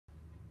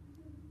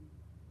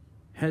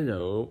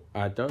Hello,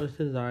 I don't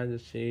design the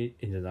scene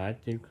in the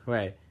 19th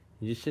grade.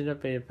 Using the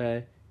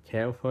paper,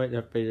 careful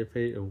the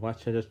benefit of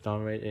watching the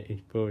story and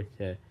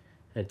exposure.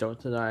 I don't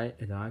design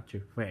in the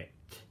 19th grade.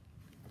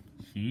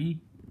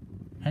 See?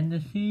 And the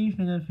scene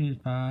from the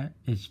feedback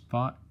is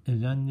spot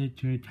is only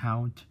to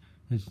count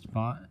the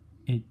spot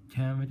it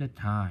tell me the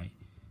time.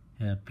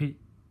 And a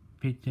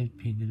picture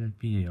painted the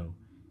video.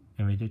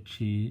 And with the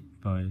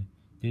cheat boy,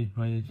 this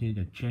was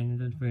the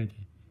channel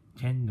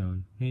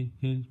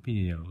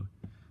video.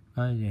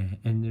 Oh yeah,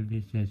 and the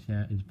business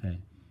is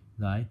bad.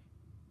 Like,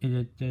 it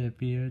is the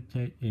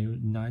bibliothèque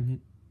in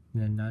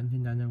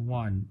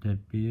 1991, the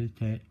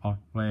VHS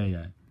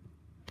Australia.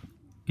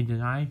 It is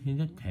in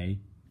the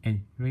tape,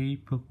 and 3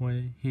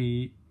 Pickwick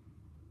here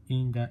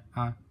in the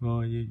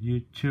uploaded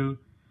YouTube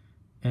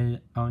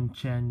and on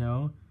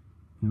channel.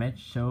 Make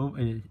sure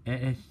it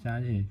is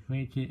started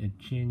created a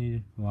channel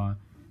for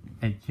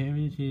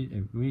activities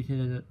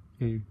related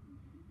to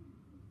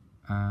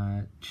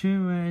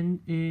children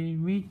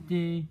in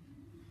reading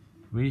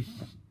with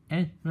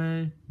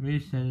expert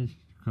research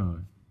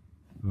code.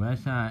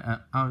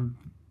 Website on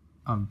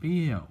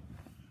video.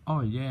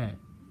 Oh yeah.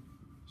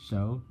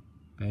 So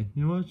back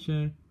to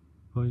watcher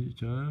for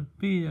the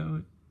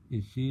video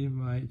is see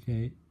my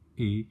take.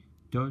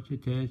 Don't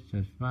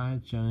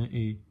subscribe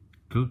channel.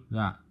 Good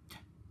luck.